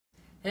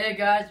Hey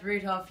guys,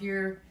 Reed Huff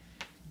here,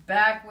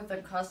 back with a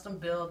custom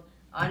build.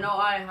 I know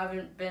I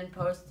haven't been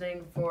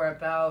posting for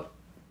about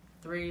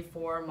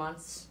 3-4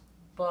 months,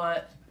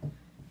 but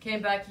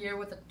came back here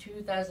with a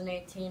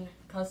 2018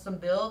 custom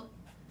build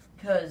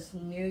because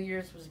New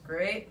Year's was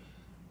great.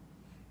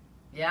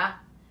 Yeah,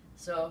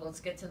 so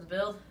let's get to the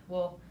build.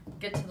 We'll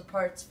get to the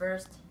parts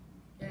first.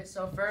 Okay,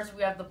 so first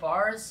we have the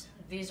bars.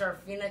 These are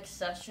Phoenix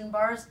Session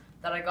bars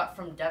that I got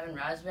from Devin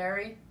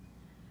Raspberry.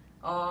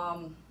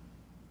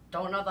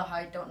 Don't know the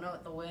height, don't know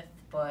the width,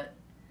 but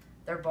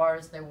they're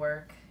bars, they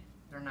work,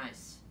 they're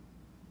nice.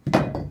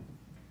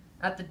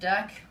 At the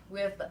deck, we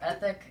have the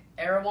Ethic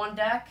Air One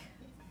deck.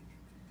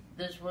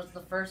 This was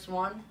the first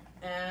one,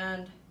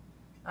 and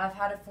I've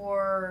had the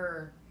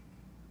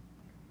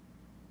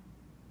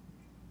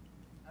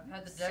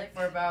deck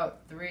for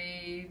about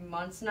 3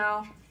 months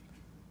now.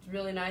 It's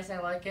really nice, I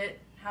like it.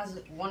 Has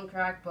one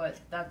crack, but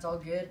that's all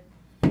good.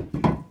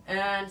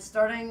 And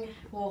starting,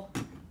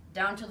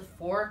 down to the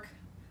fork,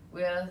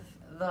 we have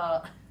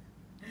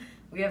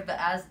the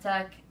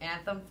Aztec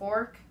Anthem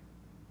fork,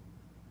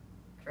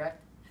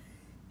 correct?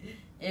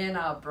 In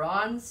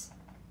bronze,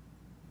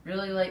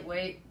 really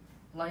lightweight,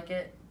 like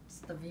it. It's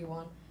the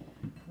V1.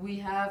 We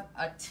have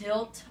a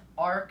Tilt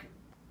Arc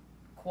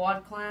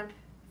quad clamp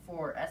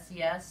for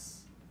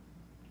SES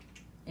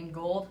in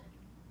gold.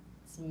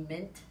 It's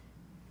mint.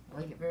 I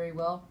like it very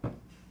well.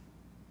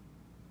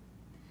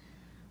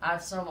 I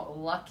have some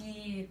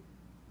Lucky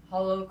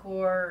Hollow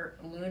Core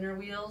lunar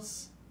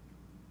wheels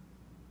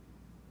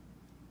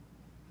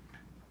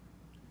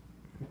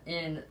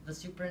in the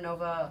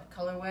Supernova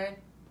colorway.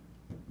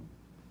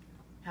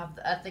 Have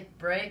the Ethic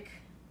brake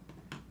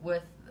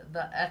with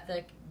the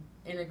Ethic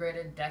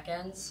integrated deck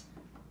ends,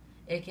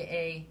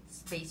 aka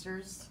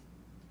spacers.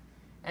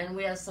 And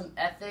we have some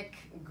Ethic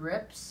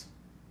grips.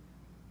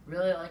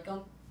 Really like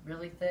them,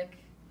 really thick.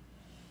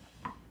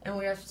 And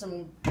we have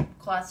some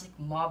classic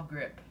mob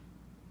grip.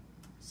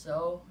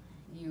 So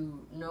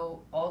you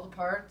know all the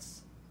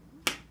parts.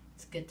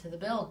 Let's get to the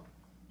build.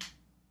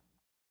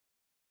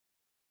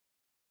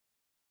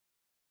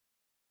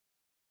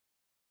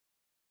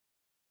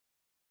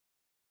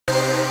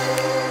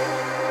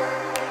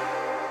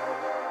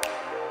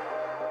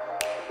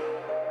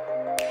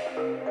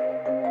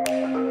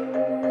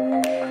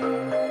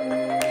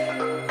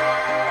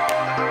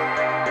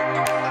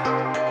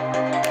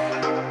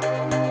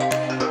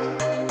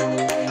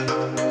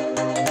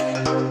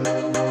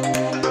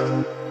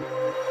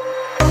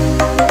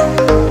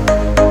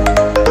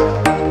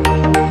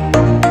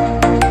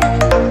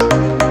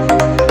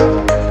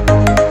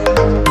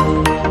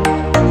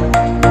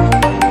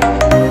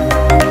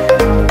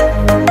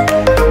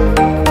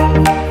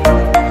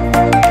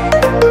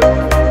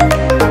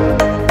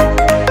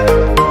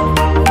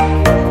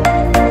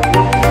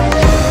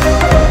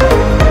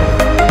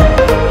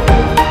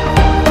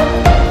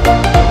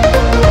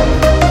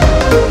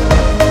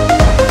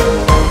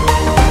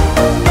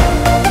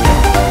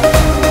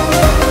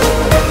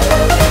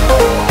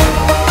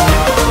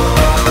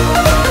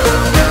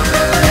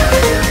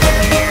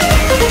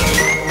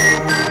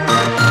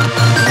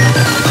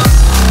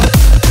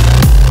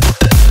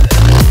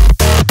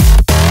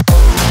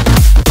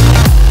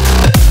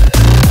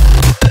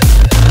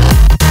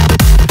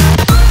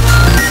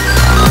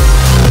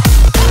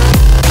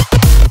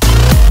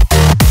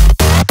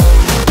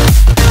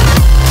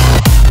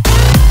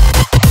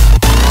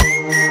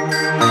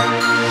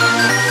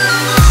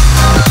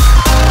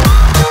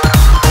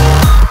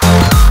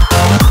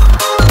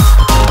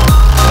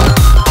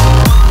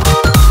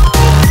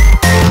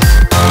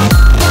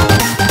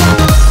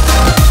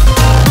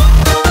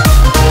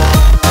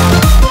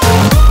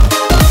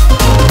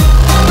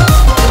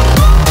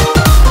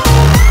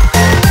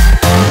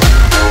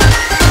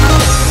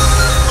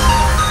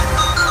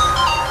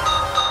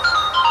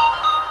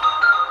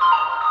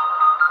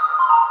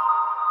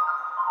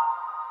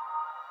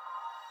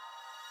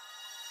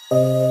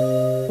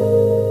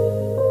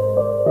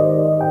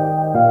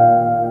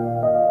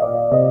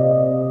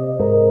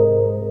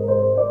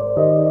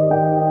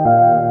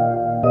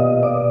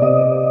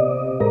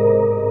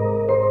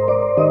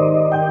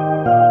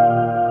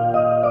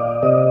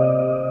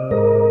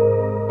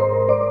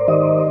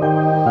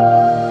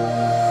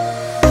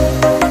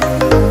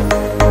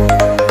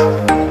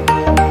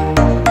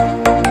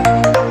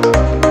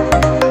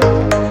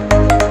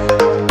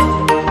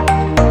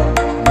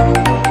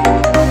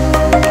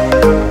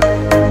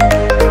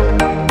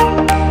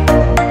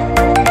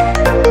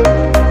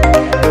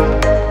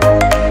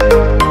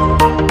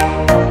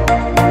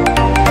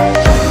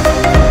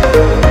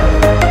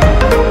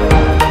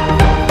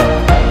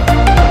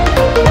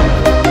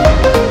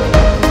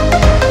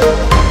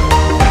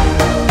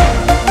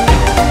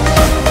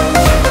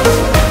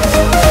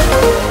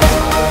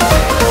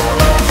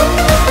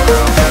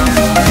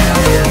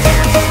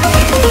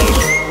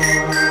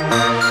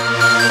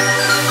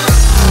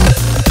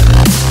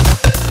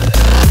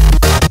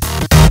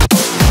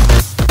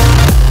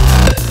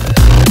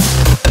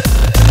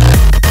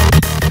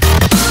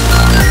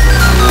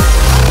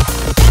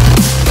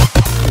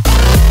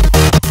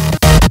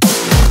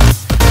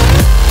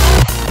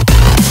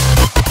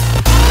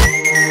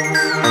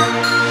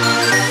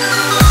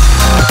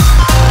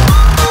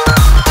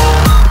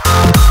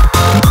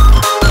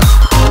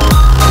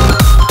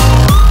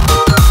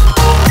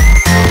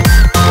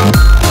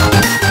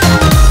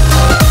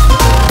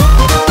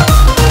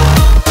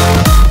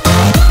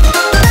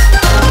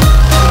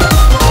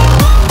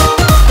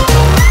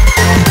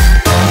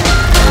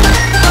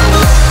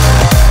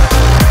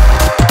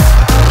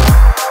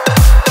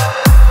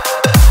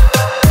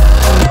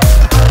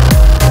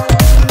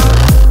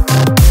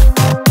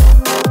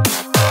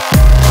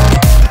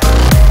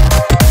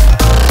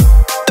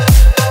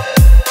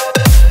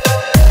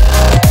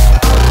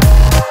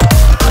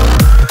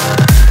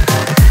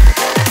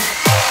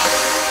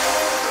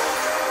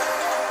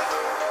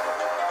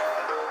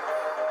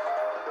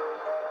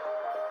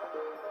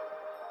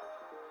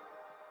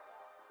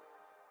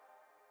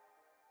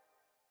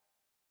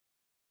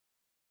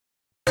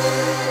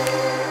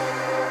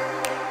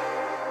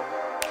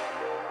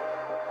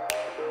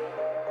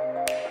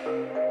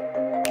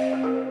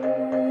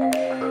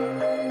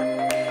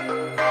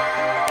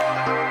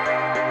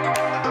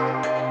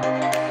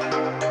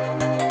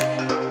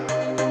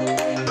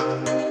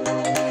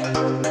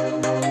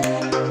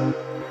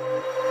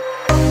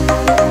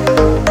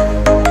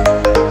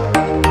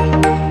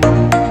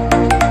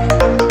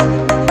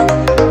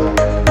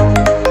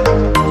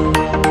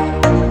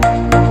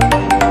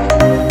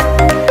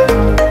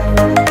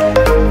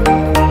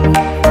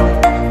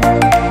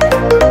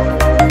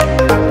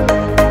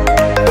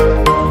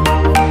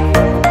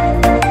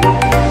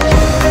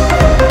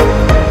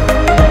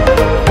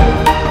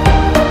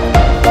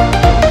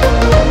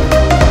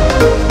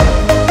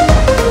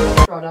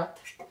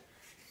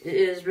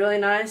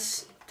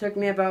 Took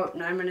me about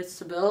 9 minutes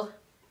to build.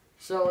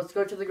 So let's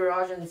go to the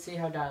garage and see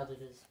how dialed it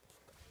is.